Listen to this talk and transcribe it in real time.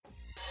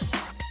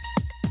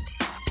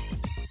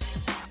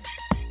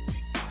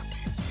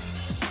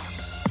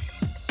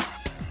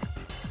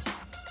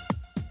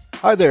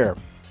Hi there.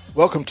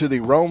 Welcome to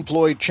the Rome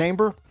Floyd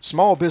Chamber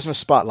Small Business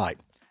Spotlight.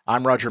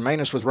 I'm Roger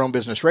Manus with Rome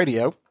Business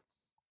Radio.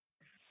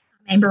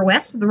 Amber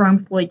West of the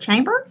Rome Floyd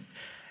Chamber.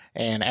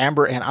 And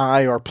Amber and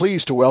I are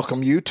pleased to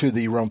welcome you to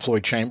the Rome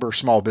Floyd Chamber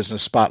Small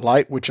Business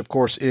Spotlight, which of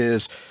course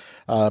is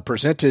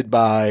presented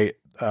by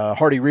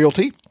Hardy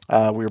Realty.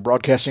 We are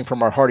broadcasting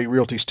from our Hardy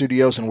Realty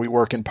studios, and we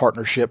work in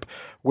partnership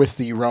with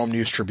the Rome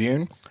News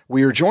Tribune.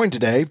 We are joined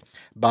today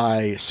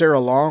by Sarah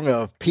Long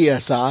of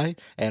PSI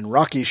and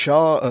Rocky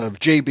Shaw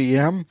of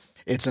JBM.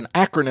 It's an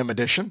acronym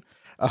edition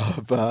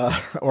of,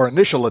 or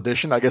initial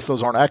edition. I guess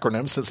those aren't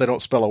acronyms since they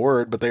don't spell a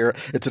word, but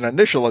it's an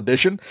initial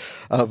edition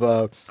of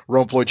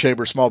Rome Floyd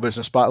Chamber Small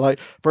Business Spotlight.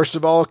 First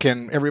of all,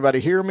 can everybody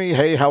hear me?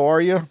 Hey, how are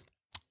you?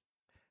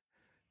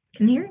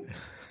 Can you hear me?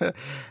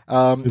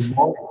 Good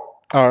morning.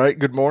 All right,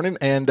 good morning.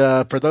 And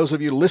for those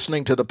of you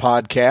listening to the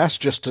podcast,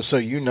 just so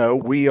you know,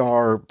 we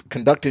are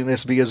conducting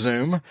this via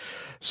Zoom.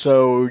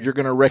 So you're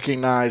going to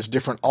recognize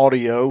different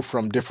audio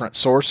from different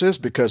sources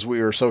because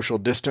we are social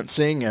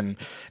distancing and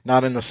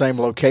not in the same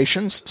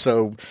locations.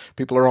 So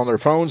people are on their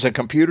phones and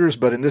computers,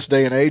 but in this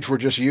day and age, we're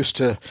just used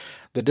to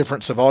the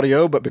difference of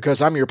audio. But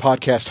because I'm your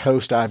podcast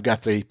host, I've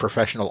got the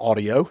professional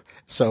audio.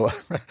 So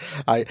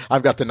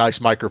I've got the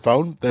nice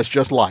microphone. That's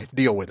just life.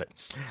 Deal with it.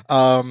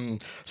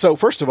 So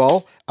first of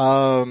all,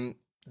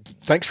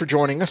 thanks for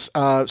joining us.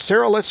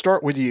 Sarah, let's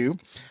start with you.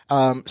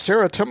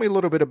 Sarah, tell me a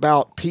little bit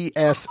about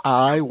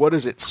PSI. What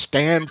does it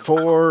stand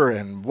for,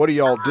 and what do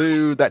y'all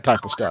do? That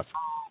type of stuff.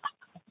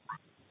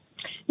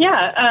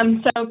 Yeah,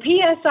 so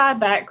PSI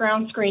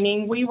Background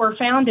Screening, we were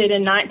founded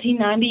in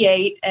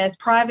 1998 as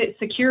Private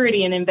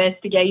Security and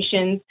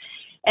Investigations,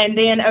 and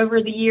then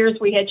over the years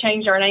we had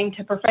changed our name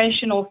to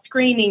Professional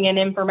Screening and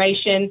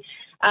Information,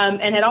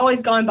 and had always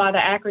gone by the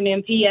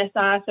acronym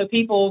PSI, so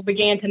people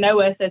began to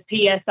know us as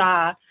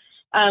PSI.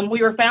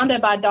 We were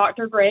founded by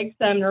Dr. Greg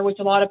Sumner, which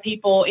a lot of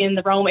people in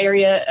the Rome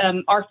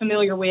area are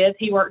familiar with.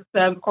 He works,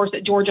 of course,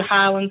 at Georgia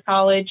Highlands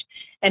College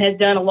and has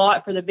done a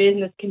lot for the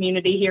business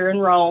community here in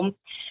Rome.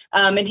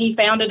 And he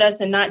founded us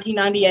in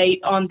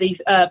 1998 on these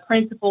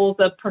principles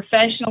of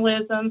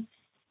professionalism,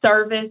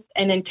 service,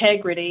 and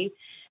integrity.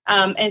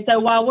 And so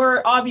while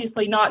we're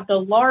obviously not the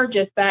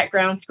largest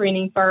background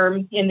screening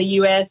firm in the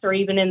U.S. or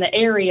even in the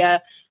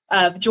area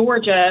of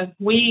Georgia,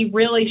 we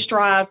really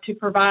strive to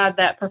provide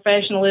that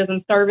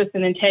professionalism, service,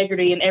 and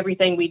integrity in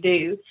everything we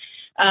do.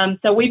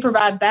 So we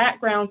provide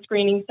background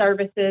screening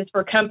services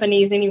for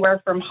companies anywhere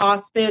from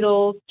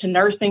hospitals to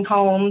nursing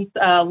homes,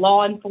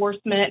 law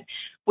enforcement.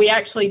 We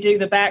actually do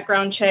the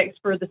background checks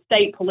for the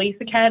state police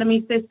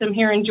academy system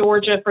here in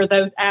Georgia for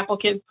those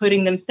applicants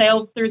putting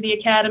themselves through the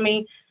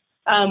academy.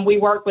 We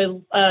work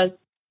with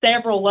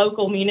several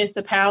local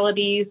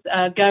municipalities,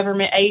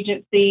 government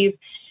agencies,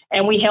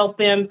 and we help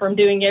them from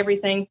doing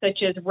everything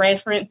such as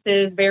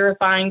references,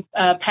 verifying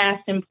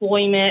past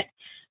employment,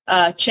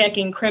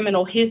 checking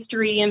criminal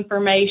history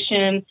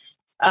information,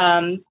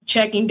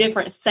 checking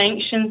different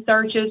sanction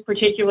searches,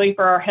 particularly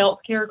for our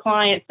healthcare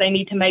clients. They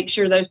need to make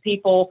sure those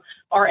people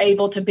are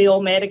able to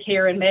bill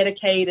Medicare and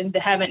Medicaid and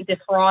haven't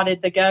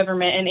defrauded the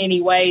government in any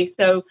way.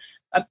 So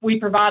we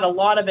provide a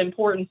lot of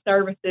important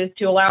services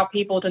to allow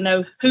people to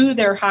know who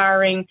they're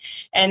hiring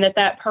and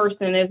that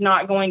person is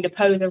not going to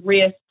pose a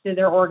risk to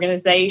their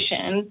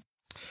organization.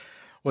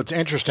 Well, it's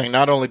interesting.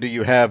 Not only do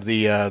you have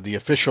the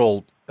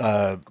official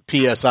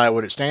PSI,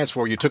 what it stands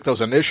for, you took those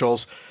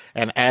initials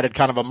and added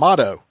kind of a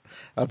motto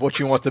of what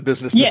you want the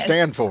business to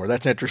stand for.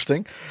 That's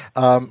interesting.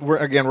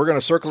 We're going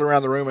to circle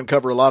around the room and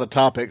cover a lot of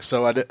topics.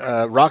 So,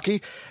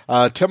 Rocky,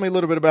 tell me a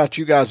little bit about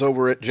you guys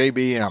over at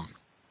JBM.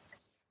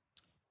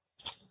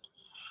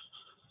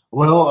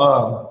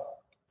 Well,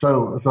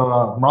 so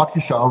Rocky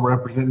Shaw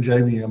representing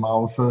JBM.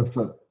 I'm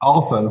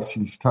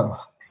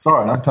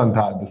tongue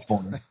tied this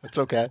morning. It's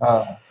okay.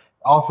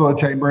 Also a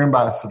chamber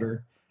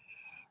ambassador.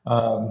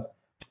 I'm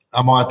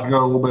gonna have to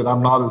go a little bit.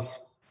 I'm not as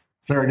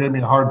Sarah gave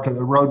me a hard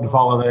road to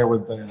follow there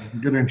with a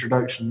good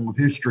introduction with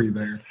history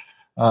there.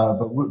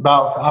 But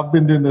I've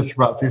been doing this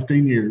for about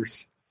 15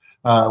 years.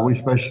 We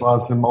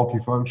specialize in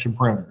multifunction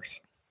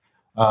printers.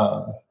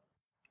 A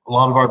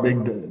lot of our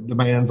big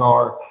demands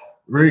are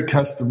very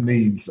custom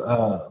needs.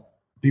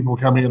 People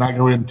come in, I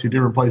go into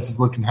different places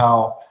looking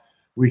how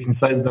we can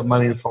save them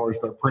money as far as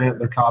their print,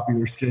 their copy,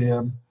 their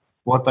scan,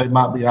 what they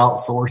might be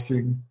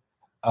outsourcing,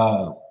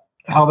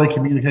 how they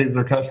communicate with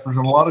their customers.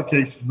 In a lot of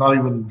cases, not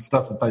even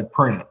stuff that they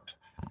print.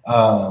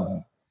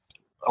 A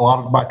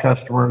lot of my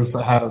customers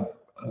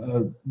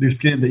do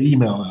scan the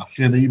email now.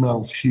 Scan the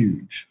email is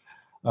huge.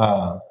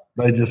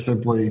 They just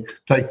simply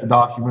take the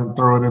document,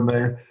 throw it in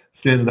there,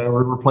 scan it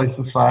over,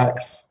 replaces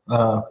fax.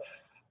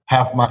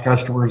 Half of my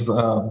customers,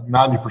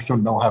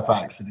 90% don't have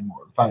fax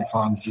anymore. The fax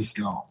line's just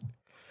gone.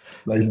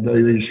 They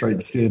just straight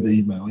to scan the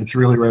email. It's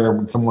really rare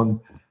when someone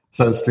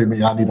says to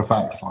me, I need a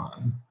fax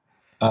line.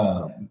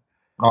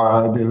 Or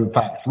I do a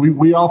fax.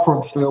 We offer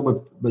them still,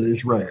 but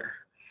it's rare.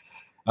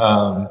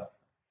 That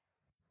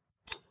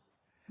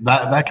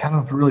kind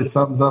of really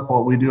sums up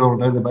what we do on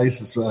a daily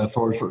basis. As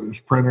far as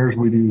printers,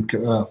 we do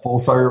full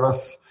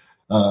service.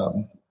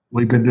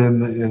 we've been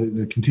doing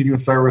the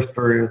continuous service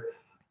through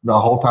the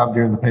whole time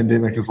during the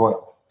pandemic as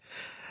well.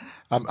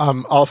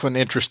 I'm often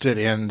interested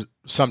in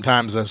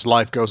sometimes as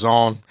life goes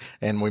on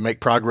and we make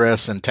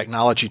progress and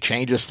technology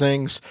changes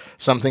things,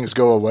 some things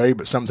go away,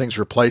 but some things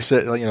replace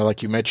it.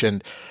 Like you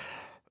mentioned,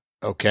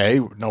 okay,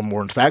 no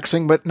more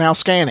faxing, but now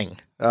scanning.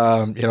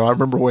 I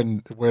remember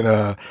when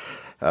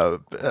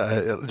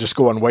just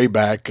going way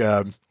back,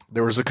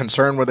 there was a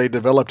concern when they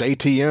developed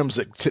ATMs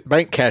that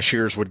bank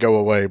cashiers would go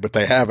away, but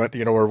they haven't,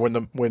 or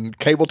when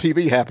cable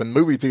TV happened,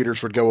 movie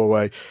theaters would go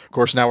away. Of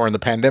course, now we're in the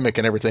pandemic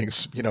and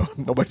everything's,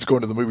 nobody's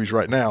going to the movies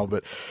right now,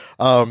 but,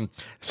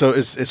 so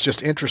it's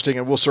just interesting,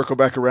 and we'll circle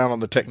back around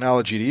on the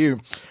technology to you.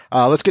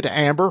 Let's get to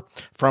Amber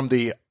from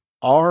the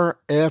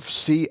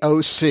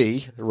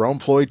RFCOC, the Rome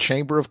Floyd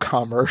Chamber of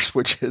Commerce,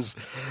 which is,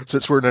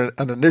 since we're in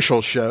an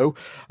initial show,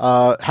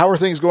 how are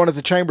things going at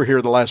the chamber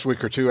here the last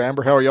week or two?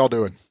 Amber, how are y'all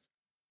doing?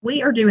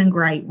 We are doing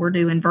great. We're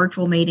doing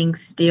virtual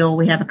meetings still.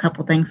 We have a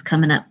couple things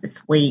coming up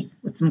this week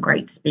with some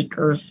great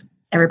speakers.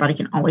 Everybody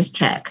can always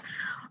check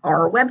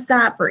our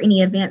website for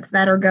any events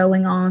that are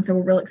going on. So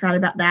we're real excited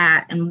about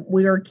that. And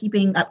we are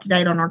keeping up to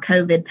date on our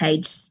COVID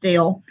page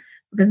still,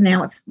 because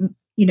now it's,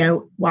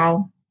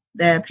 while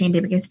the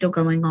pandemic is still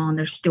going on,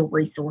 there's still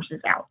resources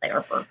out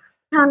there for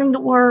returning to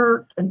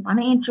work and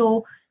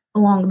financial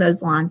along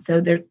those lines.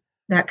 So that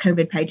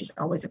COVID page is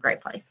always a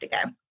great place to go.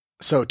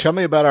 So tell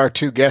me about our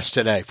two guests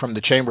today from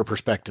the chamber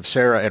perspective,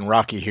 Sarah and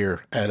Rocky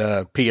here at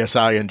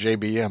PSI and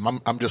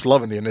JBM. I'm just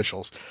loving the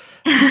initials.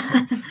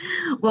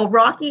 Well,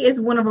 Rocky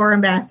is one of our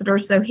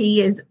ambassadors, so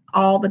he is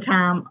all the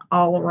time,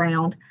 all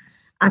around.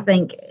 I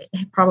think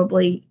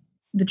probably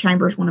the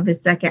chamber is one of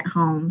his second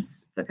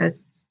homes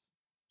because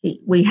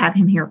we have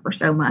him here for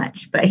so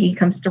much, but he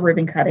comes to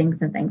ribbon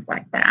cuttings and things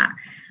like that,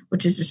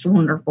 which is just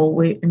wonderful.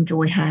 We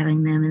enjoy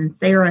having them. And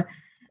Sarah,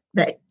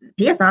 that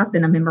PSI has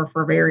been a member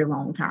for a very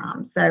long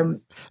time.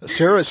 So,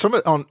 Sarah, some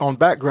on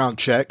background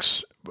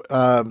checks.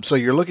 So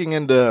you're looking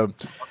into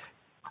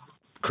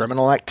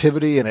criminal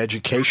activity and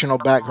educational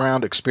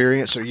background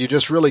experience. Are you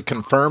just really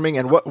confirming?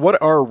 And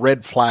what are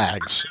red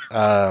flags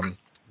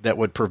that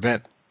would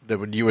prevent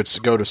you would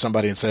go to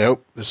somebody and say,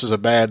 "Oh, this is a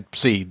bad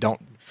seed. Don't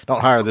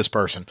hire this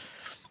person."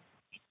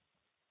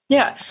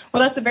 Yeah,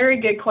 well, that's a very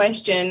good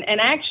question. And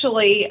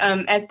actually,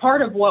 as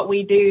part of what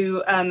we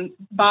do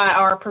by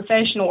our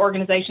professional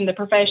organization, the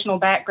Professional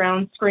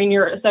Background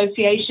Screener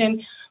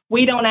Association,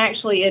 we don't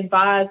actually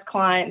advise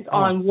clients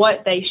on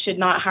what they should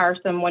not hire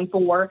someone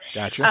for.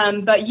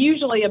 Gotcha. But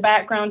usually a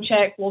background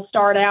check will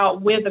start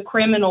out with the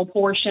criminal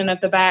portion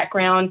of the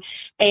background.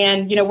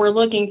 And, we're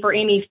looking for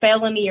any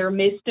felony or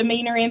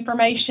misdemeanor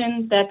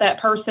information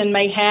that person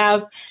may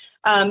have.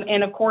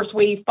 And of course,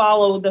 we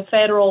follow the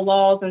federal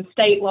laws and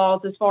state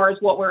laws as far as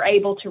what we're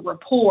able to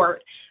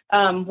report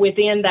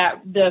within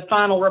the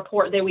final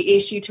report that we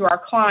issue to our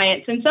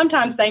clients. And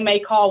sometimes they may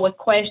call with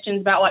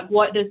questions about, like,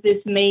 what does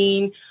this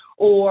mean?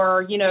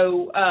 Or,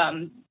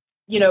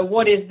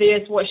 what is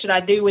this? What should I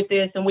do with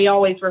this? And we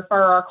always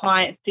refer our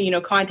clients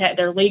to, contact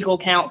their legal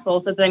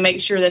counsel so they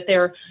make sure that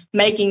they're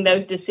making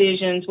those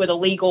decisions with a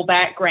legal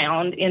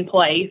background in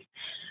place.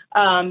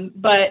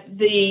 But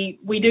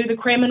we do the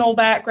criminal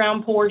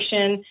background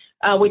portion,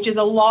 which is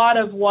a lot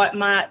of what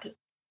might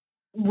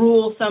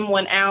rule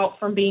someone out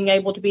from being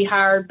able to be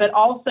hired. But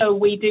also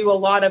we do a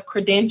lot of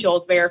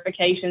credentials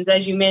verifications,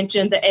 as you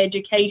mentioned, the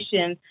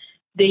education,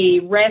 the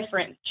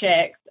reference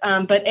checks.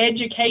 But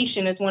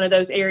education is one of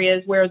those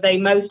areas where they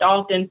most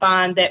often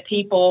find that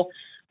people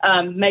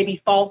may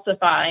be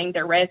falsifying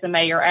their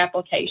resume or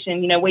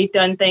application. We've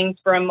done things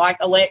from like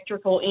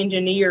electrical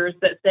engineers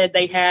that said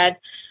they had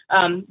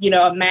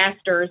a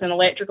master's in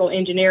electrical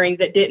engineering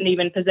that didn't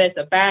even possess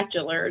a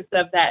bachelor's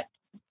of that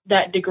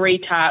degree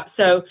type.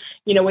 So,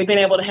 we've been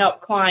able to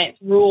help clients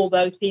rule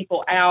those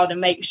people out and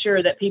make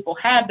sure that people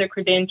have the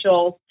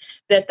credentials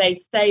that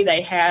they say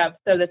they have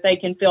so that they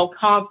can feel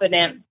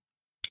confident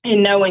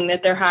in knowing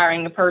that they're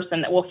hiring a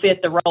person that will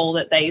fit the role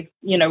that they've,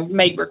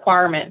 made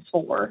requirements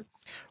for.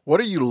 What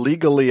are you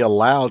legally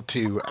allowed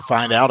to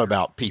find out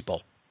about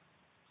people?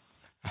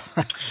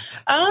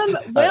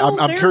 Well,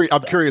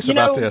 I'm curious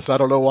about this. I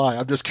don't know why.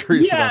 I'm just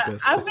curious about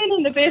this. I've been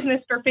in the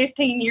business for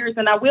 15 years,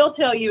 and I will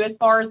tell you, as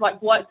far as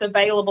like what's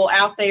available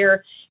out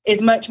there is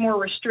much more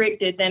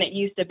restricted than it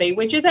used to be,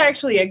 which is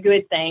actually a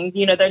good thing.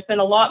 There's been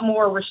a lot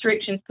more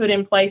restrictions put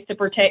in place to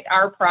protect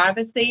our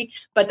privacy,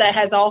 but that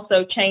has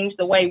also changed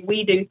the way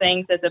we do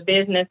things as a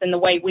business and the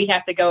way we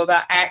have to go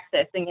about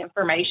accessing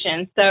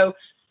information. So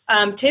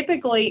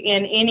typically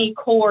in any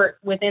court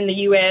within the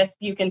U.S.,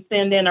 you can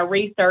send in a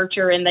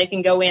researcher and they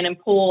can go in and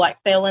pull like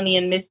felony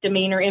and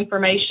misdemeanor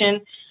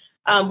information,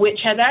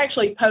 which has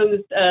actually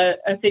posed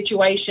a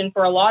situation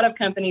for a lot of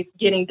companies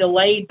getting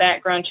delayed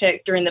background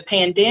checks during the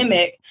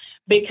pandemic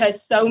because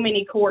so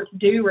many courts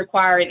do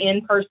require an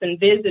in-person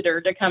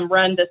visitor to come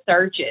run the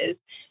searches.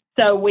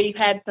 So we've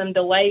had some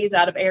delays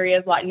out of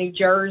areas like New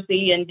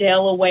Jersey and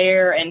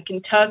Delaware and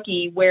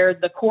Kentucky where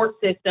the court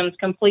systems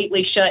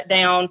completely shut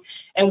down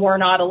and we're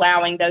not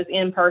allowing those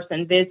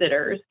in-person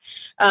visitors.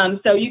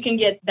 So you can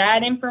get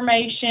that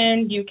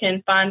information. You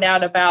can find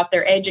out about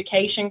their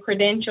education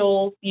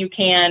credentials. You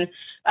can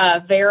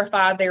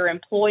verify their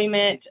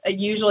employment,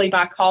 usually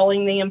by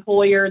calling the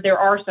employer. There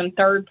are some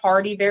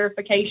third-party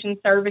verification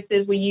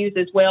services we use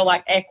as well,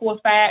 like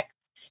Equifax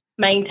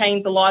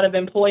maintains a lot of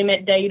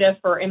employment data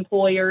for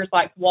employers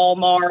like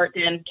Walmart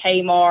and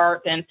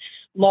Kmart and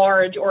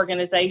large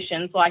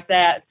organizations like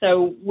that.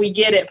 So we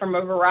get it from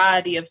a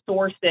variety of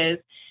sources.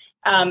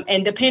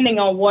 And depending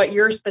on what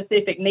your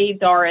specific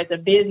needs are as a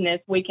business,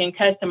 we can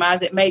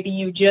customize it. Maybe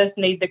you just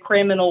need the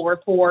criminal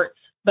report,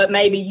 but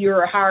maybe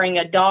you're hiring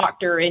a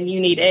doctor and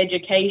you need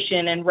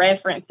education and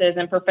references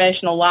and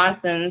professional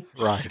license.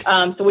 Right.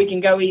 So we can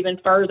go even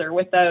further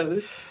with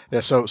those. Yeah.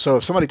 So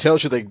if somebody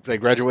tells you they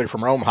graduated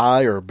from Rome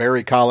High or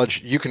Berry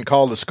College, you can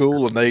call the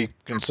school and they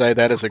can say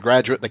that as a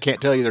graduate. They can't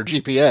tell you their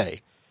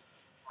GPA,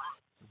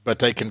 but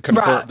they can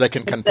confirm. Right. They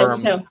can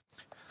confirm.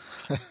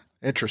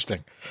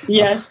 Interesting.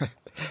 Yes.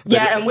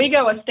 Yeah, and we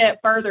go a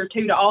step further,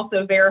 too, to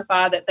also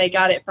verify that they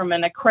got it from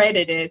an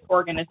accredited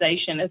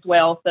organization as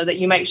well, so that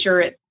you make sure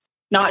it's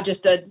not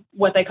just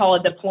what they call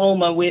a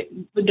diploma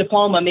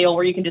mill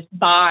where you can just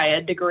buy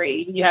a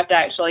degree. You have to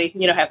actually,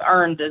 have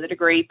earned the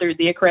degree through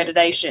the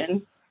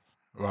accreditation.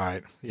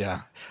 Right.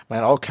 Yeah.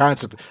 Man, all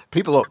kinds of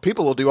people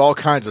will do all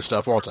kinds of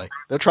stuff, won't they?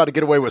 They'll try to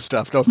get away with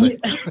stuff, don't they?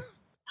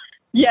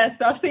 Yes,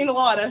 I've seen a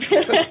lot of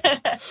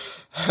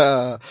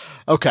it.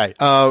 Okay.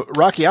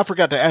 Rocky, I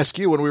forgot to ask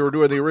you when we were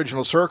doing the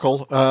original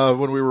circle,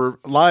 when we were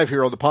live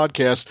here on the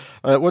podcast,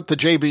 what the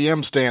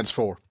JBM stands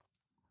for.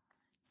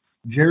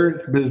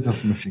 Jarrett's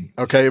Business Machines.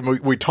 Okay. And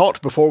we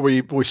talked before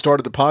we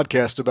started the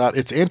podcast about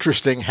it's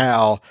interesting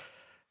how,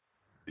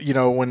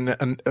 when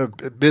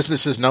a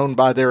business is known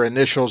by their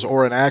initials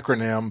or an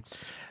acronym,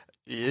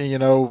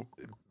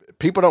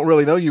 people don't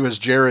really know you as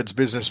Jarrett's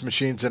Business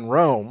Machines in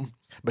Rome.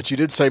 But you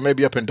did say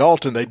maybe up in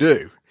Dalton they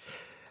do.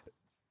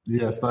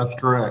 Yes, that's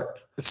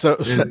correct. So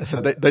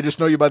they just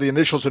know you by the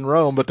initials in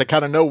Rome, but they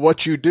kind of know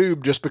what you do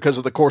just because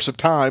of the course of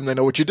time. They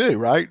know what you do,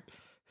 right?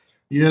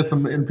 Yes,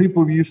 and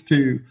people used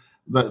to,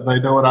 they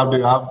know what I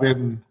do. I've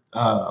been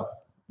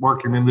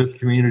working in this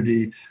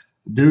community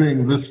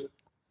doing this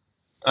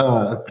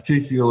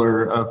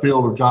particular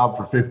field of job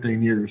for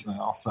 15 years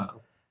now.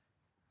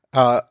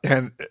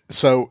 And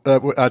so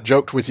I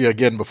joked with you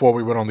again before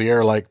we went on the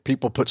air, like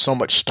people put so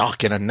much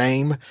stock in a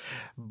name,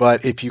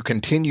 but if you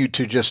continue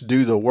to just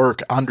do the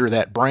work under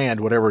that brand,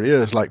 whatever it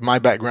is, like my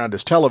background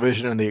is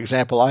television, and the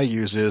example I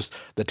use is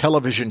the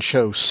television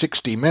show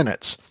 60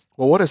 Minutes.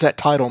 Well, what does that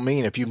title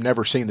mean if you've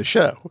never seen the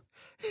show?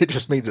 It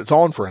just means it's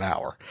on for an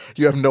hour.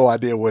 You have no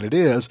idea what it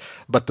is,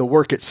 but the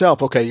work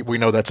itself, okay, we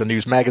know that's a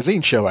news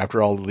magazine show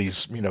after all of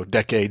these,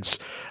 decades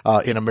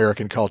in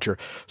American culture.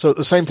 So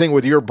the same thing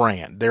with your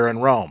brand there in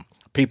Rome.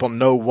 People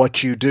know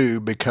what you do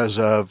because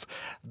of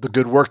the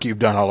good work you've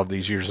done all of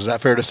these years. Is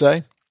that fair to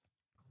say?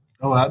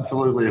 Oh,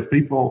 absolutely. If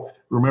people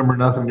remember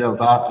nothing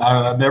else,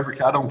 I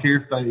don't care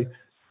if they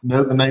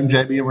know the name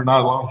JBM or not,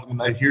 as long as when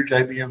they hear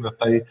JBM that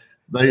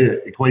they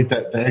equate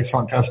that to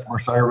excellent customer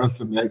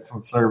service and the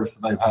excellent service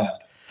that they've had.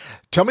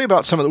 Tell me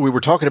about we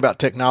were talking about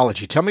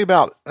technology. Tell me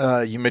about,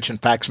 you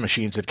mentioned fax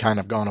machines had kind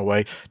of gone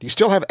away. Do you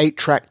still have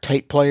 8-track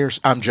tape players?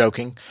 I'm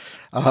joking.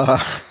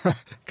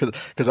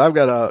 Cause I've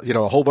got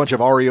a whole bunch of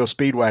REO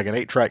Speedwagon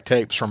 8-track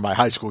tapes from my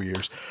high school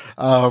years.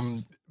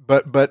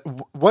 But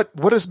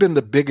what has been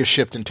the biggest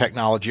shift in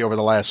technology over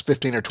the last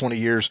 15 or 20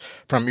 years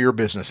from your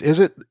business? Is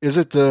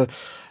it the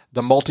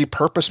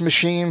multi-purpose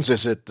machines?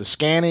 Is it the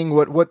scanning?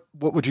 What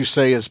would you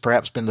say has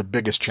perhaps been the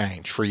biggest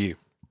change for you?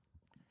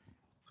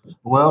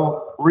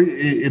 Well,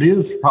 it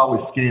is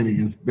probably scanning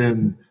has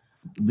been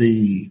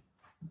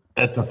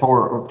at the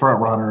front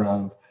runner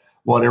of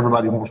what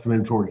everybody wants to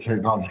move toward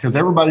technology, because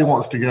everybody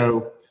wants to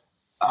go.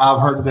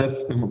 I've heard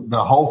this in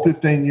the whole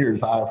 15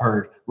 years. I've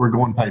heard we're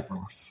going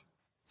paperless.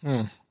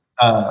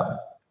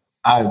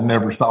 I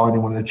never saw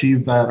anyone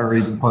achieve that or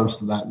even close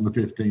to that in the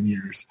 15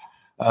 years.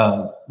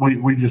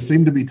 We just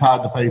seem to be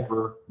tied to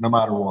paper no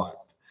matter what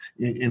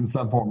in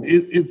some form.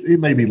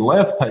 It may be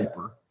less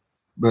paper,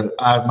 but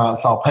I not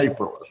saw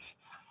paperless.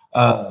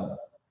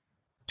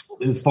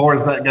 As far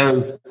as that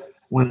goes,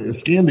 when it's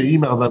scanned to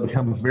email, that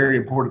becomes very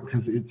important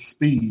because it's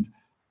speed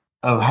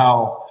of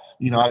how,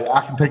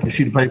 I can take a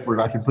sheet of paper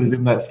and I can put it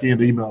in that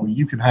scanned email.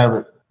 You can have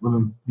it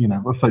within,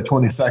 let's say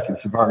 20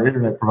 seconds if our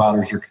internet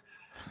providers are,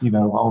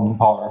 on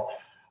par.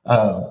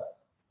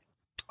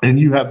 And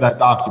you have that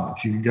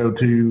document. You can go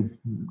to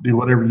do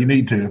whatever you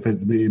need to, if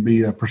it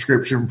be a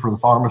prescription for the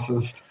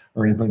pharmacist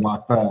or anything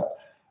like that.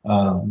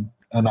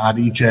 An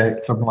ID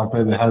check, something like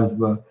that has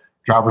the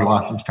driver's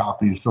license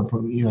copy,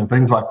 something,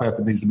 things like that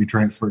needs to be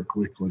transferred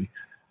quickly.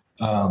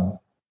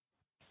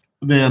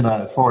 Then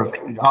as far as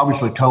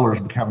obviously color is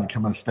becoming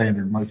a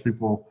standard.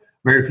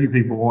 Very few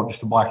people want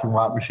just a black and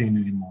white machine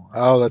anymore.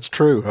 Oh, that's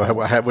true.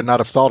 I would not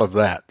have thought of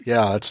that.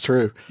 Yeah, that's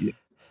true. Yeah.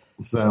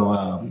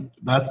 So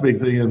that's a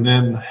big thing. And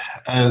then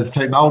as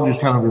technology has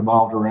kind of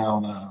evolved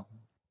around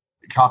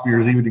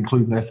copiers, even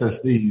including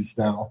SSDs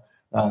now,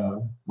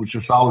 which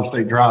are solid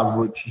state drives,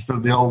 which instead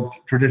of the old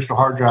traditional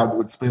hard drive that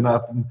would spin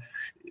up and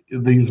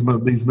these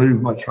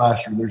move much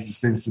faster. They're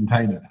just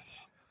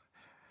instantaneous.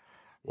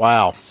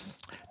 Wow.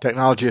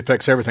 Technology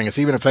affects everything. It's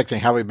even affecting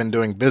how we've been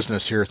doing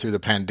business here through the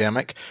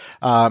pandemic.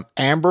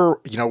 Amber,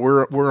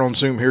 we're on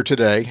Zoom here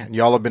today, and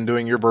y'all have been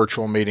doing your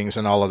virtual meetings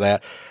and all of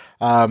that.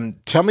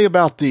 Tell me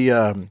about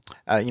the,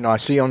 I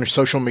see on your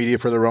social media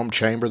for the Rome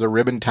Chamber, the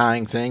ribbon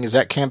tying thing. Is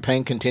that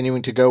campaign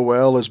continuing to go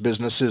well as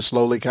businesses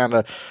slowly kind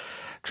of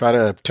try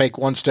to take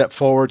one step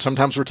forward?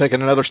 Sometimes we're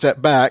taking another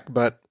step back,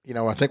 but,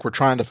 I think we're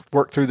trying to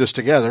work through this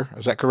together.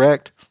 Is that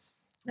correct?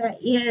 That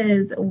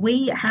is.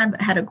 We have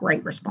had a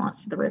great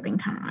response to the ribbon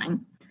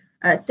tying.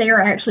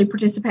 Sarah actually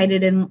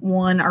participated in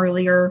one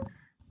earlier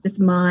this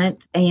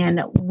month,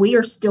 and we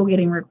are still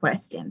getting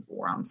requests in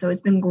for them. So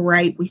it's been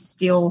great. We're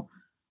still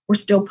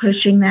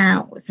pushing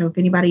that. So if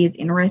anybody is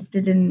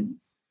interested in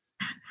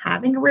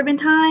having a ribbon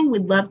tying,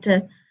 we'd love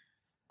to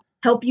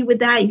help you with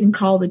that. You can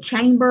call the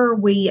chamber.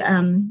 We're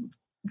having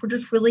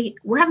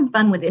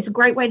fun with it. It's a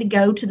great way to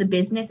go to the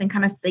business and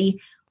kind of see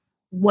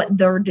what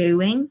they're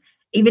doing.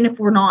 Even if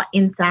we're not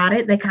inside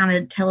it, they kind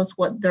of tell us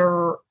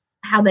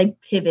how they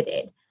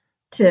pivoted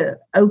to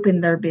open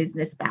their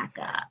business back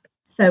up.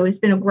 So it's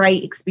been a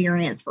great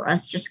experience for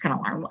us just kind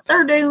of learn what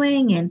they're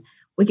doing, and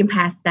we can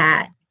pass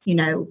that,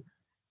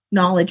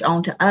 knowledge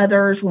on to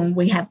others when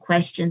we have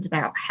questions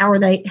about how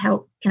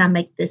can I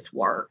make this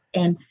work?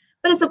 But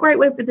it's a great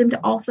way for them to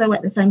also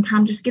at the same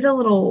time just get a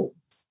little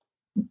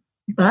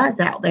buzz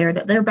out there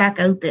that they're back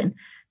open.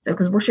 So,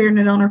 because we're sharing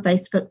it on our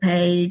Facebook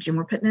page and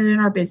we're putting it in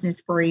our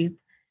business brief.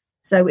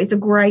 So it's a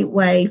great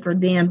way for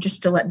them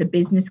just to let the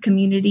business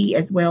community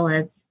as well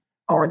as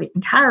the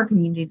entire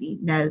community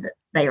know that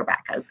they are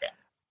back open.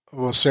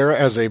 Well, Sarah,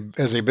 as a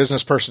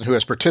business person who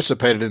has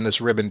participated in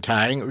this ribbon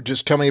tying,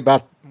 just tell me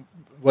about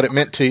what it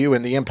meant to you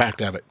and the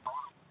impact of it.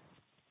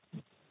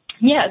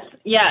 Yes,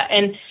 yeah,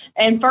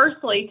 and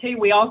firstly, too,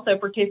 we also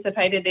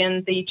participated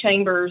in the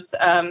Chamber's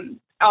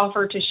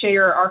offer to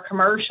share our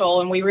commercial,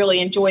 and we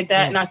really enjoyed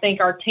that, and I think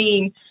our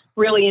team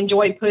really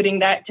enjoyed putting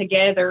that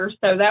together.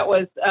 So that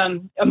was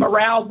a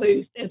morale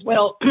boost as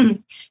well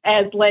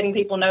as letting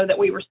people know that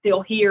we were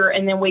still here.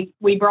 And then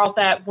we brought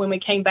that when we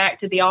came back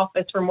to the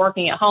office from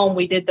working at home.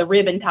 We did the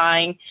ribbon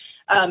tying,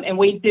 and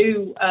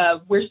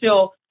we're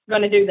still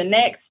going to do the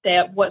next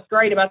step. What's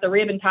great about the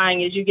ribbon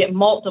tying is you get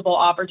multiple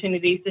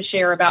opportunities to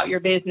share about your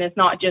business,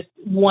 not just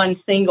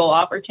one single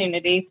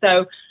opportunity.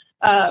 So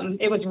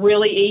it was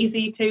really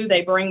easy too.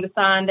 They bring the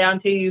sign down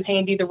to you,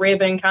 hand you the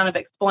ribbon, kind of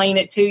explain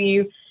it to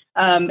you.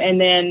 And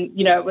then,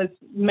 it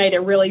made it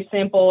really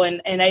simple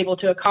and able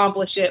to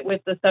accomplish it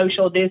with the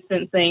social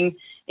distancing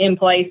in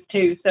place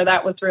too. So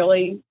that was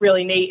really,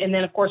 really neat. And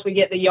then, of course, we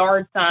get the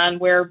yard sign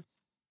where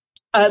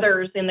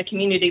others in the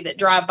community that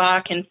drive by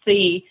can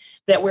see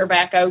that we're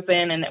back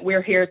open and that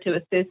we're here to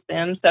assist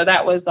them. So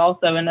that was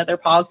also another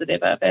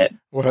positive of it.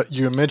 Well,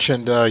 you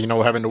mentioned,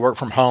 having to work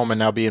from home and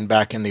now being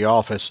back in the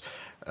office.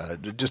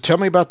 Just tell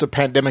me about the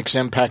pandemic's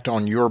impact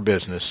on your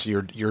business.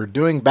 You're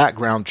doing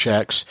background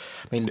checks.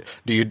 I mean,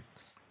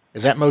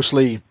 is that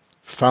mostly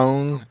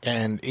phone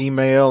and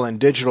email and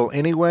digital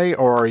anyway,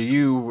 or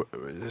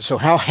so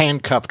how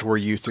handcuffed were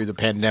you through the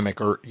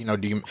pandemic, or,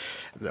 do you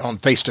on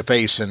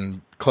face-to-face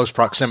and close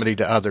proximity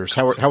to others?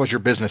 How was your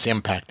business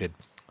impacted?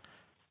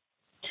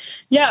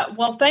 Yeah,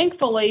 well,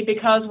 thankfully,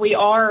 because we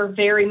are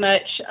very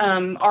much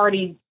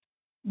already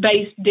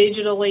based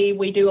digitally,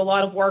 we do a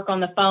lot of work on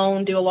the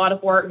phone, do a lot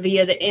of work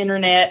via the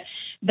internet.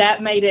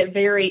 That made it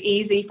very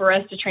easy for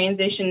us to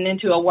transition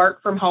into a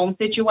work from home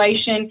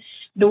situation.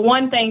 The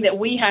one thing that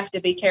we have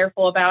to be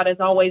careful about is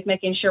always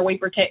making sure we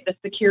protect the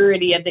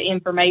security of the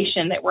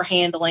information that we're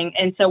handling.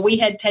 And so we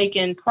had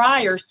taken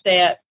prior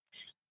steps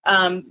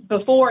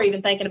before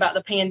even thinking about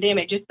the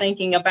pandemic, just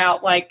thinking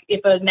about like if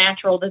a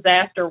natural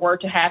disaster were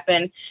to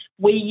happen,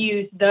 we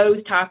use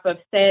those type of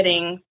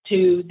settings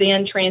to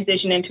then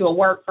transition into a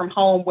work from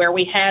home where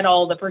we had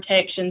all the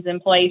protections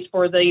in place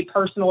for the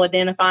personal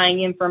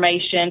identifying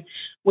information.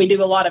 We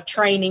do a lot of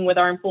training with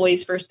our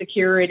employees for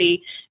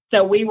security.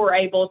 So we were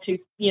able to,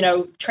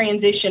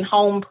 transition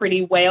home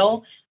pretty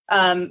well.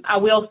 I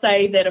will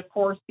say that, of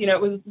course,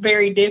 it was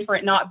very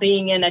different not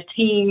being in a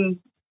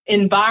team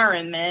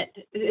environment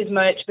as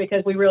much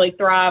because we really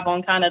thrive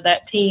on kind of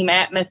that team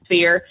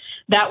atmosphere.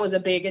 That was a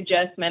big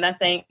adjustment, I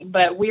think,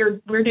 but we're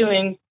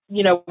doing,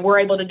 we're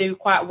able to do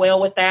quite well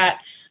with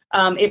that.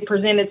 It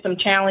presented some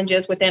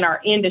challenges within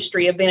our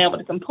industry of being able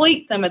to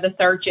complete some of the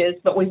searches,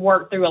 but we've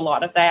worked through a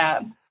lot of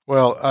that.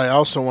 Well, I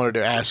also wanted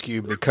to ask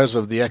you, because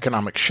of the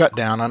economic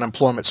shutdown,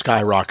 unemployment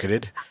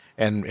skyrocketed,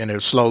 and it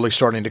was slowly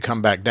starting to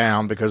come back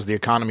down because the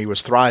economy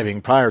was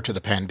thriving prior to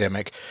the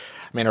pandemic.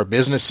 I mean, are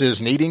businesses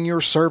needing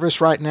your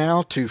service right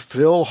now to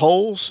fill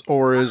holes,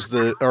 or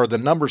are the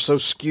numbers so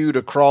skewed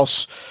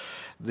across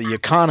the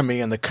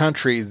economy and the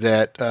country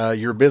that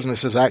your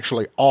business is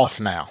actually off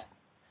now?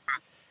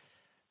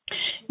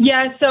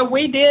 Yeah, so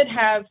we did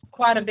have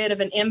quite a bit of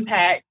an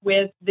impact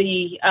with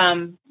the,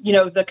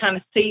 the kind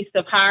of cease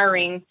of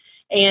hiring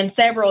And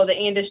several of the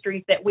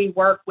industries that we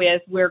work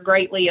with were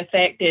greatly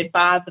affected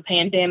by the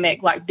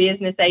pandemic, like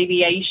business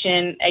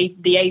aviation,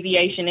 the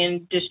aviation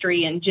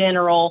industry in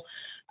general.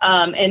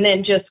 And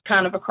then just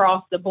kind of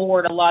across the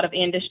board, a lot of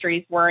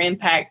industries were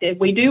impacted.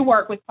 We do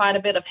work with quite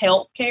a bit of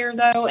healthcare,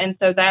 though, and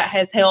so that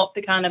has helped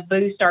to kind of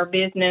boost our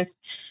business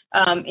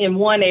in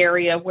one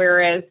area,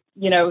 whereas,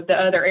 the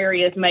other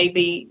areas may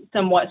be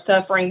somewhat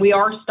suffering. We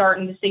are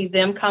starting to see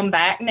them come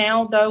back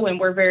now, though, and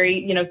we're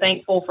very,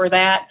 thankful for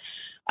that.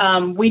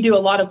 We do a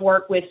lot of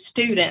work with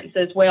students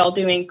as well,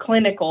 doing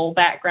clinical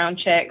background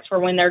checks for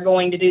when they're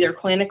going to do their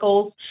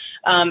clinicals.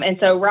 And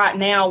so right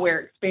now we're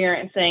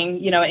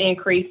experiencing, an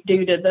increase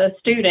due to the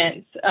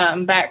students'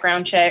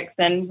 background checks.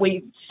 And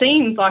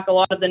seems like a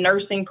lot of the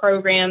nursing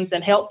programs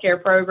and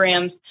healthcare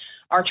programs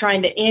are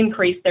trying to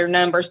increase their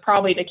numbers,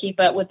 probably to keep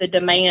up with the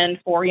demand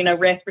for,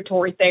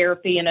 respiratory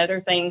therapy and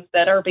other things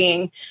that are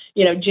being,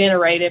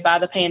 generated by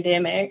the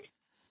pandemic.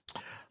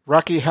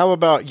 Rocky, how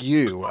about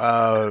you?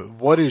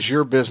 What is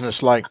your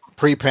business like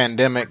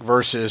pre-pandemic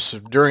versus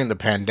during the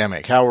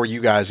pandemic? How were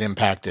you guys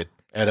impacted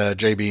at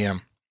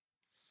JBM?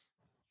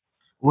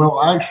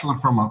 Well, actually,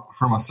 from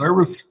a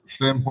service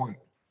standpoint,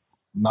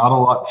 not a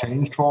lot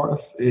changed for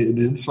us. It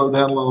did slow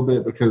down a little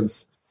bit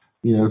because,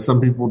 some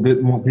people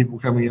didn't want people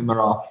coming in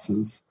their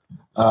offices.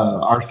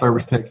 Our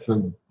service techs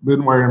have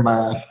been wearing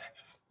masks.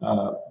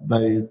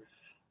 They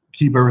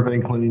keep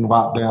everything clean,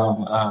 wipe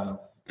down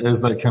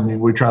as they come in.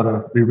 We try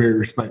to be very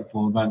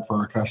respectful of that for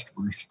our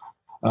customers.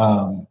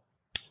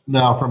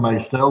 Now, from a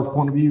sales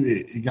point of view,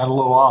 it got a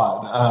little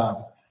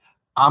odd.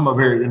 I'm a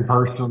very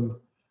in-person.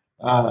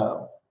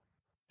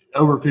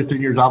 Over 15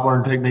 years, I've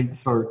learned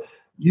techniques, or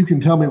you can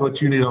tell me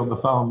what you need on the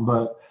phone,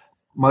 but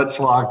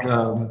much like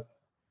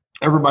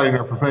everybody in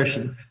our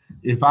profession,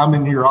 if I'm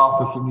in your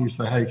office and you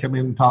say, hey, come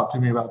in and talk to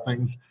me about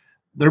things,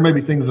 there may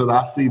be things that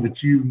I see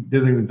that you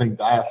didn't even think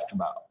to ask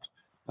about.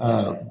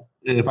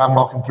 If I'm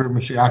walking through a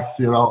machine, I can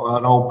see an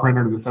old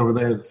printer that's over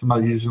there that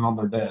somebody's using on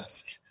their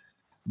desk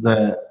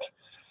that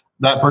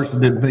person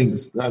didn't think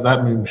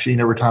that machine,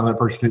 every time that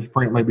person hits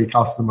print, maybe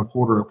cost them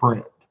 $0.25 a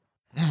print.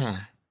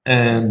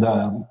 And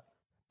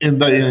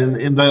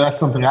that's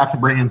something I could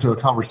bring into a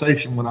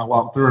conversation when I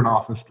walk through an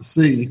office to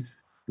see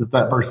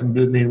that person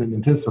didn't even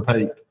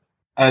anticipate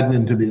adding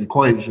into the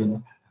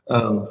equation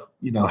of,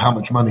 how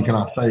much money can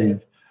I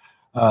save?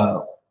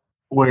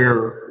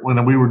 Where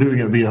when we were doing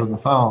it via the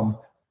phone,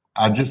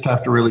 I just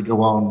have to really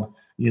go on,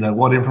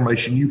 what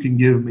information you can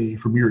give me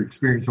from your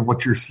experience and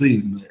what you're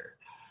seeing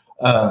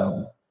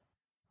there,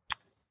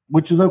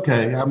 which is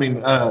okay. I mean,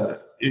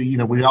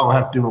 we all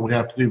have to do what we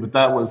have to do, but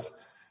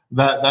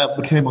that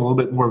became a little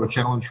bit more of a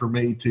challenge for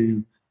me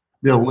to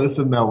be able to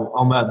listen. Now,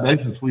 on that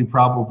basis, we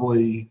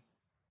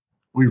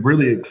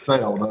really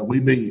excelled. We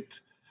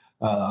beat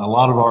a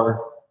lot of our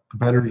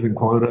competitors in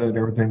quota and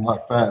everything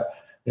like that,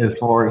 as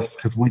far as,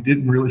 because we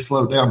didn't really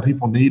slow down.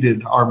 People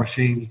needed our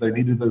machines. They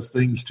needed those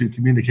things to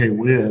communicate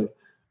with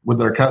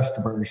their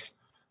customers.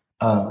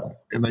 And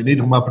they need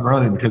them up and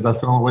running because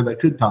that's the only way they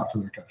could talk to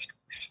their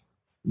customers.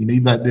 You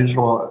need that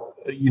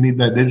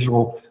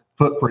digital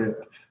footprint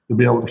to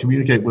be able to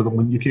communicate with them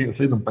when you can't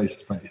see them face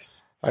to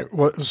face.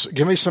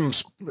 Give me some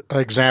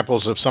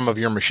examples of some of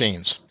your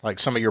machines, like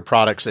some of your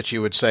products that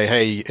you would say,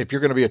 hey, if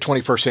you're going to be a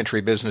 21st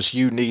century business,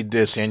 you need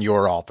this in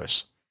your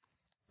office.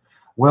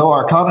 Well,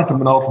 our Konica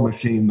Minolta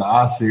machine, the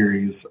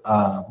I-Series,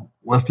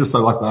 let's just say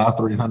like the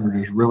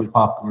I-300 is really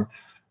popular.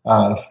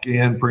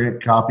 Scan,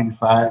 print, copy,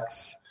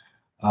 fax.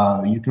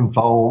 You can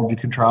fold, you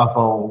can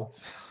tri-fold.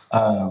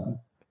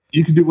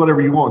 You can do whatever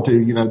you want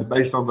to,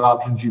 based on the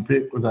options you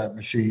pick with that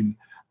machine.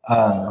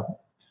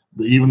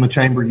 Even the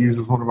chamber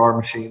uses one of our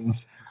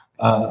machines.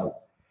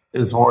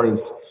 As far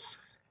as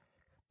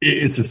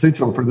it's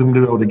essential for them to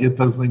be able to get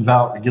those things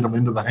out and get them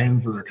into the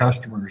hands of their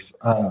customers.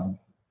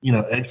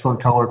 Excellent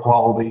color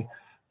quality.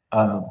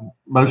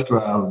 Most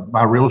of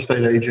my real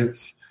estate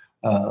agents,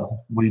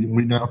 we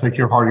now take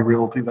care of Hardy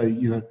Realty.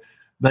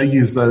 They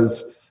use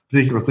those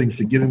particular things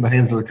to get in the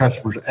hands of their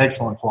customers at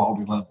excellent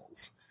quality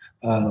levels.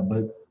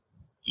 But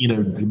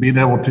being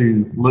able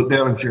to look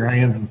down at your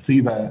hands and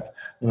see that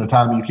in a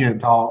time you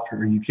can't talk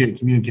or you can't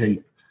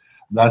communicate,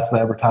 that's the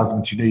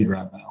advertisement you need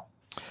right now.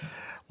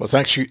 Well,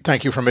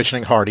 thank you for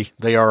mentioning Hardy.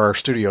 They are our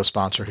studio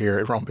sponsor here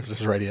at Rome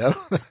Business Radio.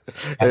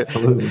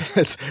 Absolutely.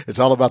 It's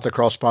all about the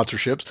cross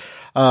sponsorships.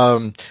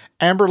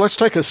 Amber, let's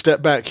take a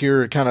step back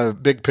here, kind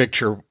of big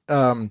picture.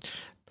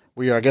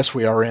 We've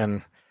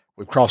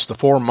crossed the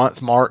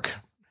 4-month mark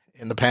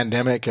in the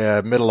pandemic.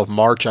 Middle of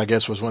March, I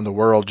guess, was when the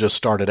world just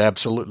started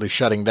absolutely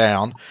shutting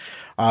down.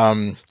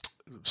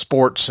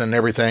 Sports and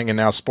everything, and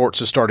now sports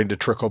is starting to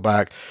trickle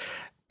back.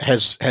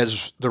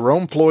 Has the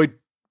Rome Floyd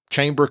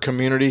Chamber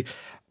community,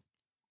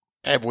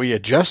 have we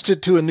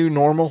adjusted to a new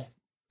normal?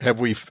 Are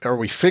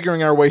we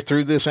figuring our way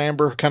through this,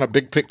 Amber? Kind of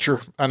big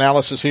picture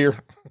analysis here.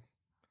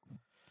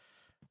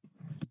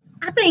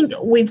 I think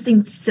we've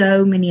seen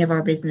so many of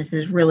our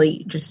businesses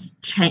really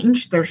just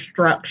change their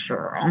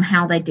structure on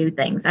how they do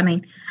things. I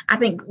mean, I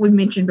think we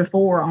mentioned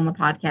before on the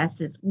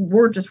podcast is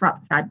we're just right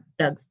beside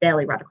Doug's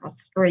Deli right across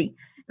the street.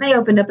 They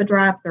opened up a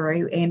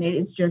drive-through, and it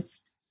is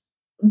just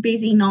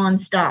busy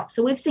nonstop.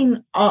 So we've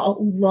seen a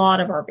lot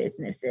of our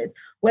businesses,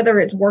 whether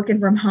it's working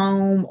from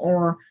home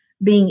or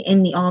being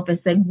in the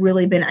office, they've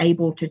really been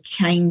able to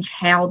change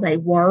how they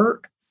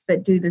work,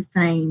 but do the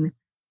same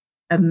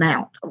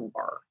amount of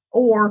work.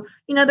 Or,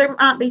 there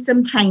might be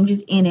some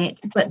changes in it,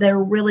 but they're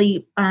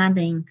really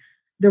finding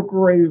the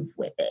groove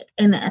with it.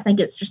 And I think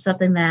it's just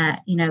something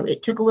that,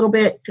 it took a little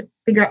bit to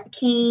figure out the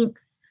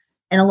kinks.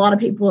 And a lot of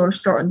people are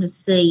starting to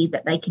see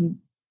that they can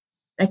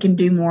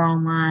do more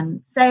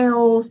online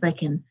sales. They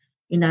can,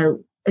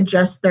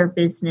 adjust their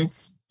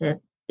business to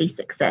be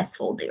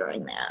successful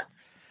during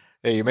this.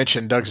 Yeah, you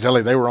mentioned Doug's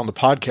Deli. They were on the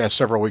podcast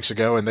several weeks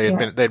ago, and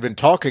they'd been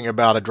talking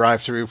about a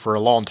drive-through for a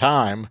long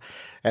time,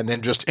 and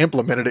then just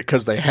implemented it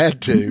because they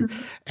had to.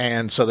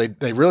 And so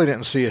they really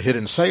didn't see a hit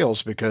in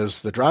sales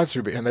because the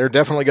drive-through, and they're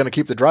definitely going to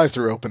keep the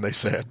drive-through open, they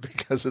said,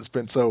 because it's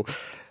been so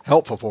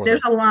helpful for them.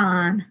 There's a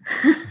line.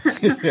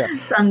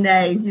 Some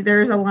days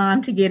there's a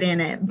line to get in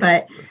it,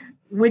 but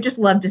we just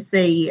love to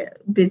see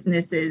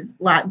businesses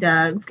like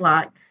Doug's,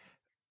 like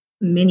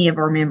many of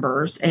our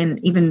members and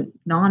even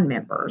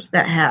non-members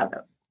that have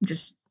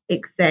just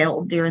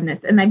excelled during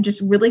this. And they've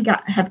just really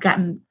have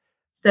gotten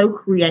so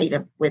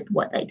creative with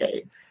what they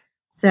do.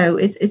 So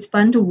it's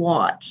fun to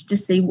watch to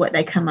see what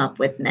they come up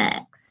with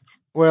next.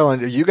 Well,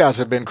 and you guys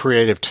have been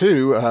creative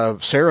too.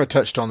 Sarah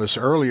touched on this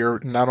earlier,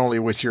 not only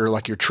with your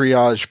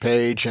triage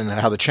page and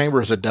how the chamber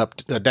has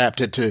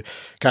adapted to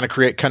kind of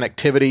create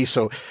connectivity.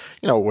 So,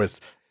 with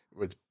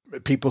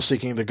people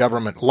seeking the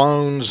government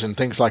loans and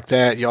things like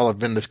that, y'all have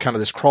been this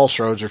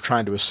crossroads of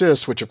trying to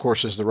assist, which of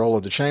course is the role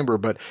of the chamber.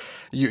 But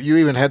you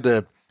even had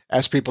to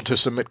ask people to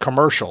submit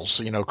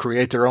commercials,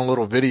 create their own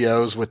little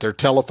videos with their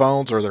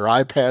telephones or their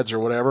iPads or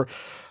whatever.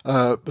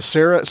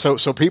 Sarah,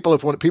 so people,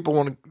 when people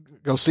want to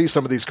go see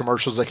some of these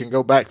commercials, they can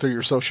go back through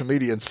your social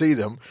media and see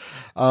them.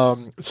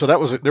 So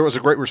there was a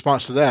great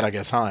response to that, I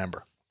guess, huh,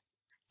 Amber?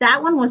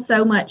 That one was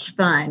so much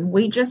fun.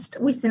 We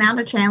sent out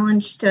a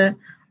challenge to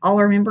all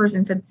our members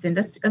and said, send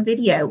us a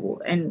video.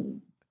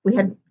 And we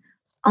had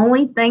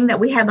only thing that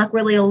we had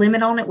really a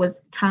limit on it was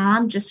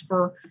time, just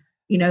for,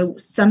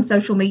 some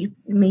social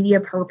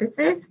media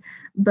purposes.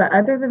 But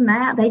other than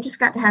that, they just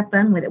got to have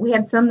fun with it. We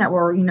had some that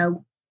were,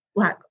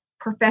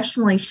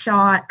 professionally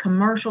shot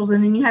commercials.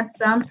 And then you had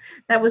some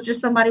that was just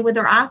somebody with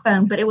their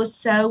iPhone, but it was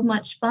so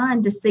much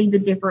fun to see the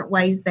different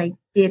ways they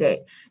did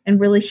it and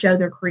really show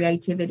their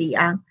creativity.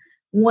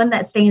 One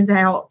that stands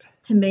out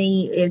to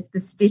me is the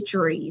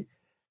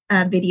Stitcheries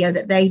video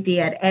that they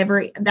did.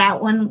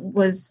 That one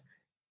was,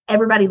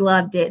 everybody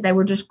loved it. They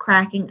were just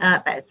cracking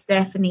up at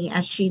Stephanie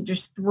as she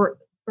just threw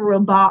a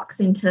box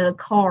into a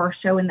car,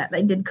 showing that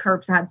they did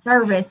curbside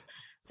service.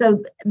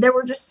 So there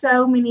were just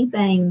so many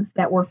things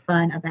that were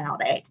fun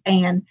about it.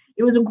 And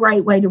it was a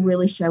great way to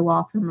really show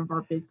off some of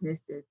our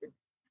businesses,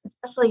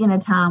 especially in a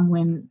time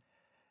when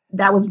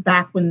that was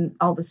back when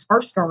all this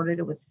first started.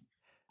 It was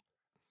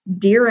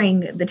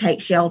during the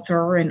Take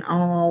Shelter and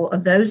all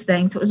of those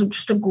things. So it was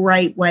just a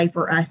great way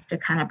for us to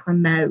kind of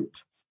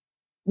promote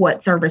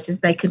what services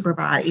they could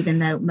provide, even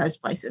though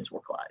most places were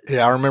closed.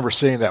 Yeah, I remember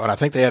seeing that one. I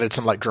think they added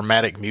some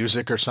dramatic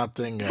music or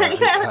something. They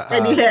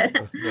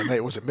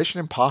did. Was it Mission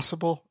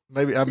Impossible?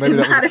 Maybe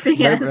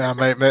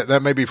that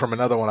may be from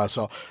another one I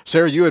saw.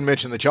 Sarah, you had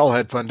mentioned that y'all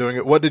had fun doing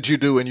it. What did you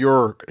do in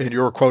your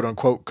quote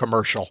unquote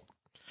commercial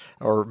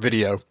or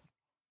video?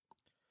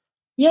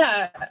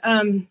 Yeah.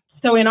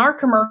 So in our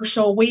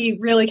commercial, we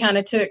really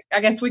took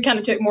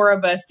more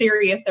of a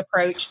serious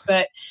approach,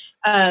 but,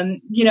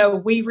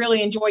 we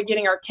really enjoyed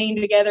getting our team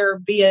together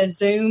via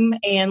Zoom,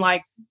 and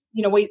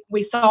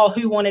we saw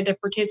who wanted to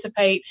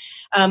participate.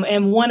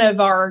 And one of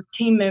our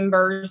team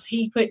members,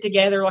 he put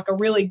together a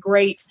really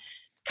great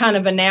kind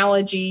of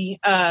analogy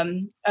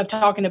of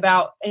talking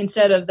about,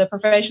 instead of the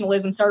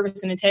professionalism,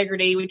 service, and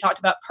integrity, we talked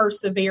about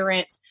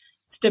perseverance,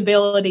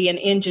 stability, and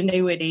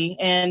ingenuity.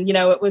 And,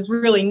 it was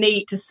really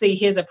neat to see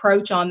his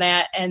approach on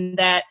that, and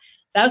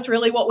that's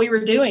really what we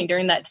were doing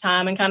during that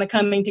time, and kind of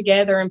coming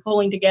together and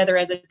pulling together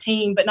as a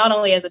team, but not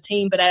only as a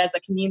team, but as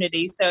a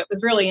community. So it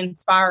was really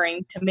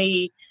inspiring to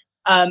me.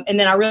 And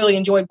then I really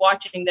enjoyed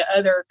watching the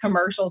other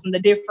commercials and the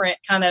different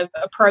kind of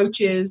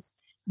approaches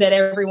that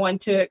everyone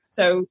took.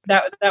 So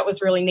that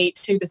was really neat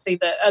too, to see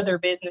the other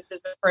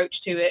businesses'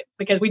 approach to it,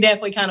 because we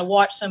definitely kind of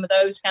watched some of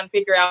those to kind of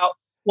figure out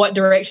what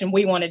direction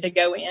we wanted to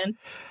go in.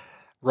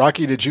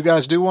 Rocky, did you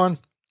guys do one?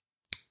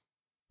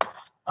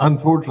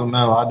 Unfortunately,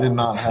 no, I did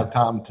not have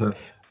time to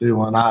do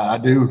one. I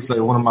do say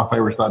one of my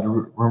favorites that I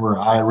remember,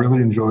 I really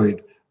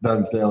enjoyed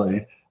Doug's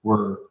Deli,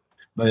 where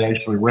they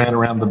actually ran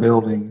around the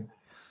building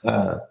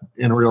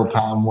in real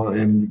time,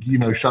 and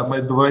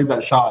made the way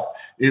that shot.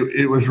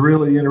 It was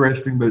really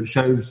interesting, but it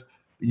shows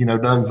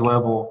Doug's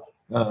level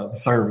of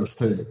service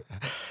too.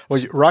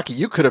 Well, Rocky,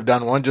 you could have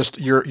done one. Just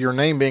your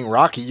name being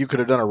Rocky, you could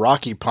have done a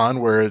Rocky pun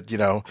where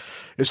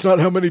it's not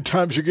how many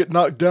times you get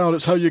knocked down,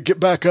 it's how you get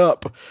back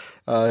up.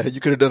 You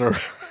could have done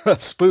a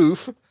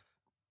spoof.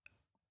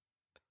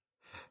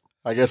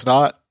 I guess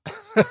not.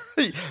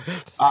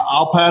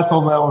 I'll pass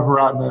on that one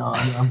right now.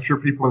 I'm sure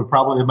people have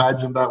probably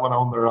imagined that one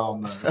on their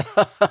own.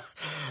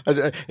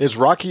 Is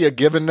Rocky a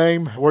given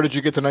name? Where did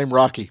you get the name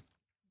Rocky?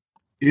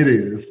 It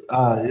is.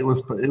 It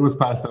was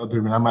passed out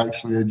to me. I'm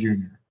actually a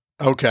junior.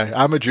 Okay,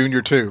 I'm a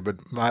junior too, but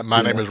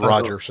my name is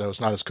Roger, so it's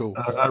not as cool.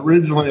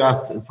 Originally,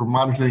 from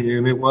my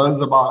understanding, it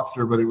was a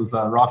boxer, but it was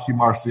Rocky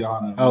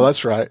Marciano. Oh,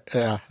 that's right.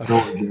 Yeah,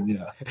 Georgia,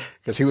 yeah,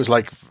 because he was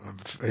like,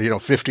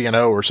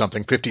 50-0 or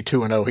something,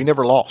 52-0. He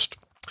never lost.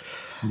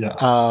 Yeah.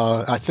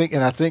 I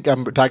think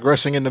I'm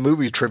digressing into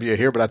movie trivia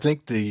here, but I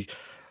think the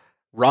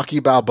Rocky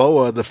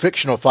Balboa, the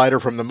fictional fighter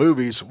from the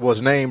movies,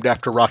 was named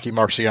after Rocky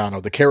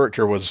Marciano. The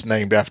character was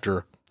named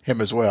after him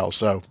as well.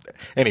 So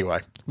anyway,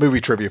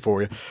 movie trivia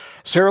for you.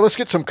 Sarah, let's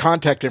get some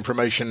contact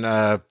information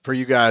for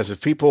you guys.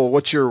 If people,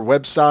 what's your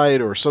website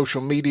or social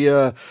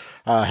media?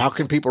 How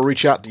can people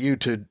reach out to you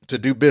to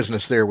do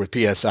business there with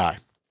PSI?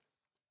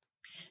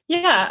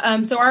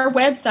 Yeah. So our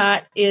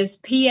website is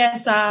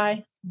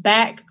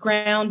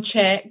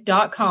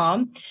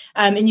psibackgroundcheck.com.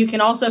 And you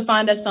can also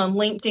find us on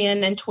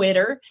LinkedIn and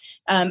Twitter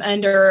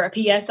under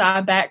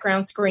PSI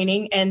Background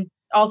Screening. And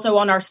also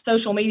on our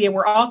social media,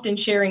 we're often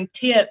sharing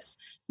tips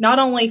not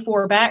only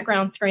for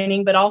background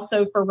screening, but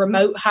also for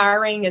remote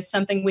hiring is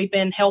something we've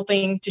been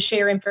helping to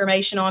share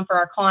information on for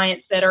our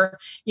clients that are,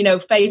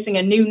 facing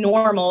a new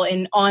normal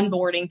in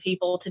onboarding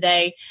people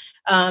today.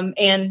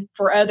 And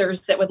for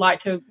others that would like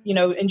to,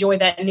 enjoy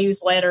that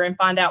newsletter and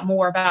find out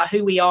more about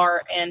who we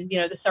are and,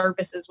 the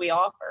services we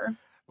offer.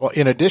 Well,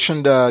 in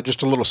addition to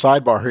just a little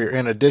sidebar here,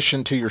 in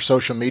addition to your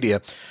social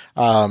media,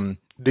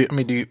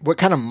 what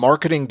kind of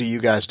marketing do you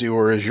guys do,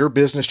 or is your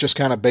business just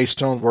kind of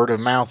based on word of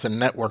mouth and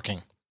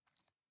networking?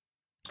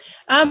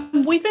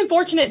 We've been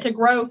fortunate to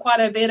grow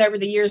quite a bit over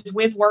the years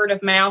with word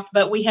of mouth,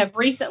 but we have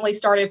recently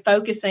started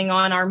focusing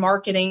on our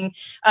marketing.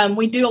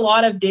 We do a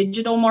lot of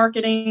digital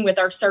marketing with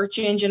our search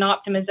engine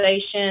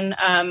optimization,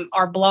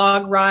 our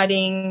blog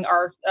writing,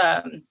 our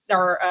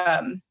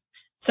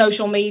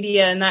social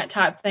media and that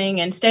type of thing.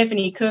 And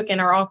Stephanie Cook in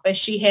our office,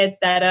 she heads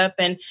that up,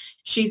 and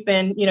she's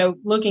been,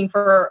 looking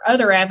for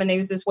other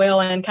avenues as well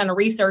and kind of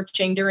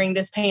researching during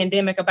this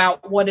pandemic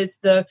about what is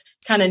the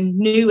kind of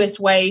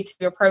newest way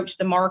to approach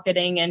the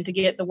marketing and to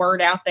get the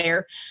word out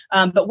there.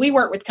 But we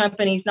work with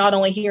companies not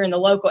only here in the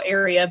local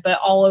area, but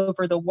all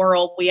over the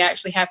world. We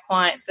actually have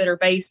clients that are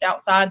based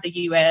outside the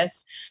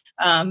U.S.,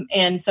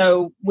 and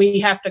so we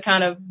have to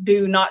kind of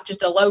do not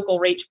just a local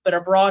reach, but a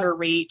broader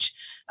reach.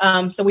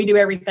 So we do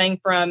everything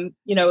from,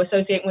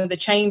 associating with the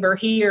chamber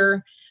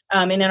here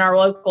and in our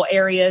local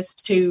areas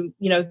to,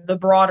 the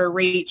broader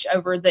reach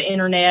over the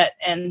internet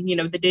and,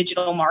 the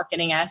digital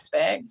marketing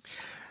aspect.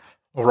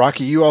 Well,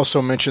 Rocky, you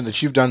also mentioned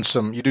that you do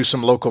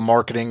some local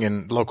marketing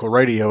and local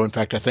radio. In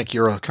fact, I think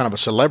you're kind of a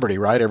celebrity,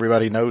 right?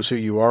 Everybody knows who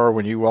you are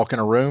when you walk in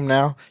a room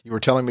now. You were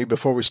telling me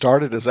before we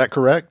started. Is that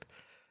correct?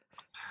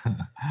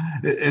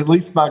 At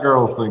least my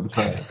girls think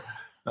so.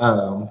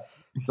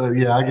 So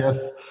yeah, I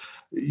guess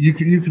you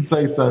could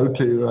say so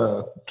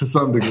to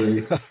some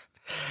degree.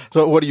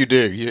 So what do?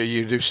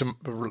 You do some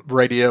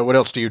radio. What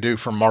else do you do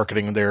for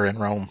marketing there in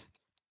Rome?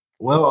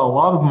 Well, a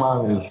lot of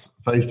mine is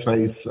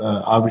face-to-face.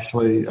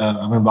 Obviously,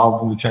 I'm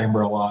involved in the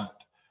chamber a lot.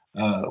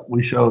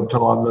 We show up to a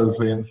lot of those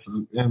events,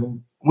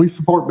 and we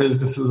support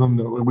businesses, and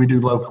we do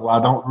local.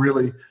 I don't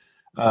really,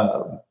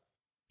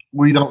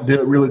 we don't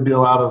really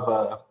deal out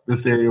of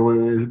this area.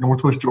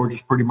 Northwest Georgia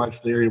is pretty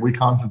much the area we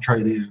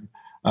concentrate in.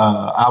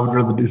 I would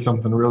rather do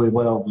something really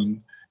well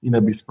than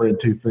be spread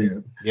too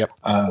thin. Yep.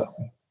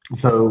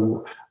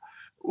 So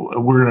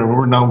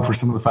we're known for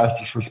some of the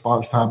fastest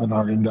response time in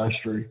our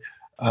industry.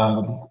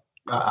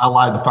 I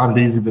like to find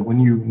it easy that when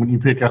you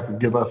pick up and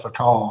give us a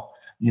call,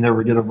 you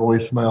never get a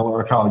voicemail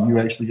or a call. You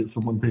actually get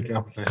someone pick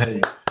up and say,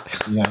 "Hey,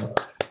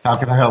 how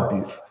can I help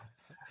you?"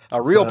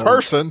 A real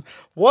person?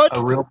 What?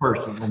 A real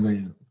person. I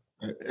mean,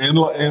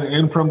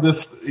 and from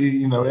this,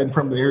 and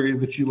from the area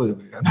that you live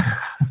in.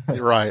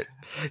 Right.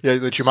 Yeah,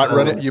 that you might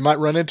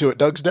run into at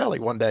Doug's Deli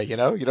one day.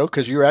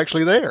 Because you're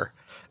actually there.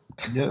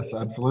 Yes,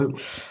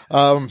 absolutely.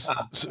 So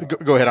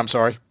go ahead. I'm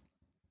sorry.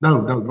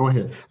 No, go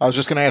ahead. I was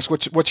just going to ask,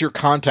 what's your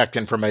contact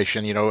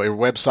information? Your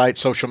website,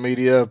 social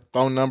media,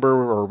 phone number,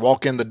 or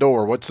walk in the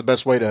door. What's the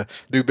best way to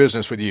do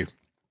business with you?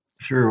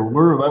 Sure.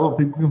 We're available.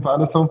 People can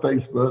find us on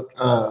Facebook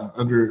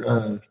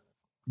under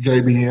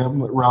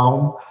JBM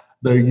Rome.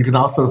 There, you can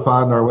also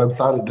find our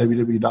website at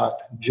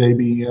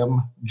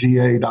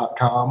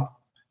www.jbmga.com,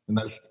 and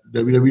that's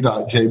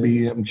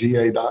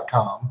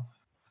www.jbmga.com.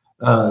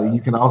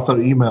 You can also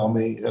email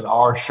me at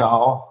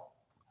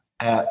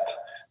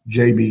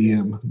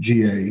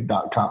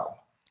rshaw@jbmga.com.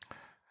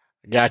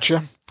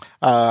 Gotcha.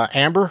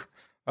 Amber,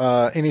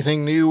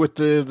 anything new with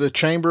the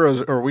chamber,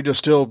 or are we just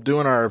still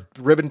doing our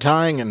ribbon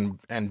tying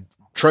and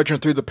trudging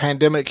through the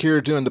pandemic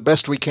here, doing the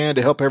best we can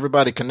to help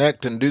everybody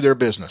connect and do their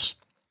business?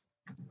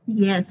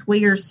 Yes,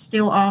 we are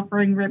still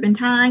offering ribbon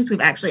tines.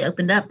 We've actually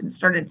opened up and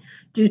started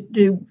to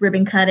do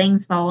ribbon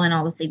cuttings following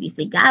all the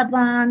CDC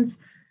guidelines,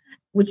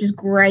 which is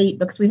great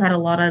because we've had a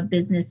lot of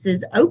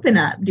businesses open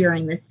up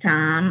during this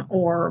time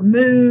or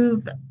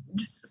move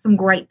just some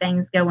great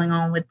things going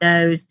on with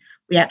those.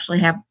 We actually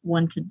have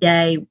one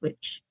today,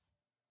 which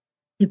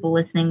people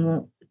listening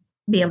won't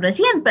be able to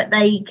attend, but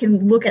they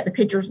can look at the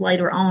pictures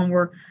later on.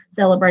 We're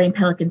celebrating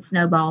Pelican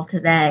Snowball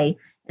today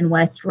in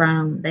West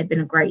Rome. They've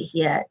been a great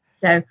hit.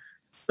 So,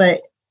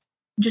 but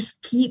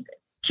just keep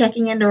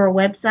checking into our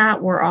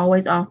website. We're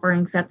always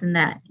offering something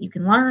that you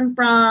can learn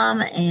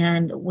from,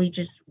 and we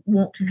just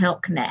want to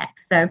help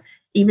connect. So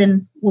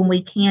even when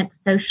we can't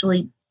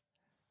socially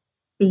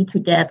be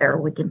together,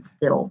 we can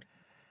still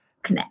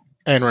connect.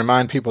 And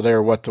remind people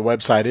there what the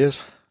website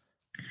is.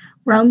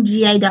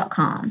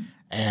 RomeGA.com.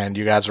 And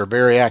you guys are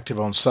very active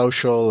on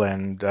social,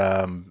 and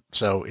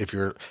so if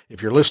you're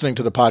listening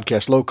to the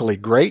podcast locally,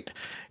 great.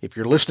 If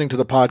you're listening to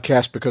the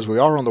podcast because we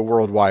are on the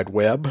World Wide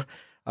Web,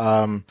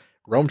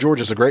 Rome,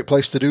 Georgia is a great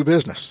place to do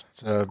business.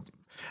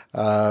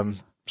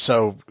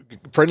 So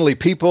friendly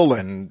people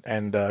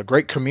and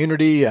great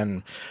community,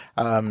 and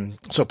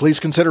so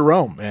please consider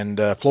Rome and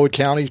Floyd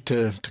County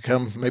to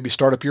come maybe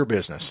start up your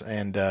business,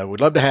 and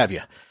we'd love to have you.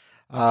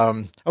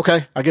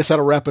 Okay, I guess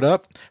that'll wrap it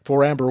up.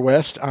 For Amber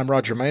West, I'm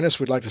Roger Manus.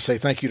 We'd like to say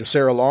thank you to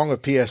Sarah Long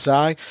of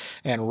PSI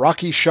and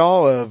Rocky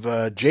Shaw of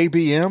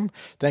JBM.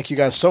 Thank you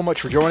guys so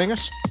much for joining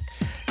us.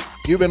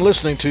 You've been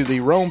listening to the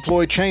Rome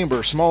Floyd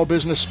Chamber Small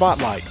Business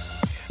Spotlight,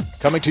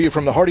 coming to you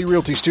from the Hardy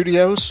Realty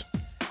Studios,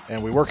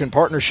 and we work in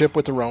partnership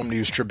with the Rome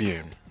News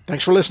Tribune.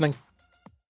 Thanks for listening.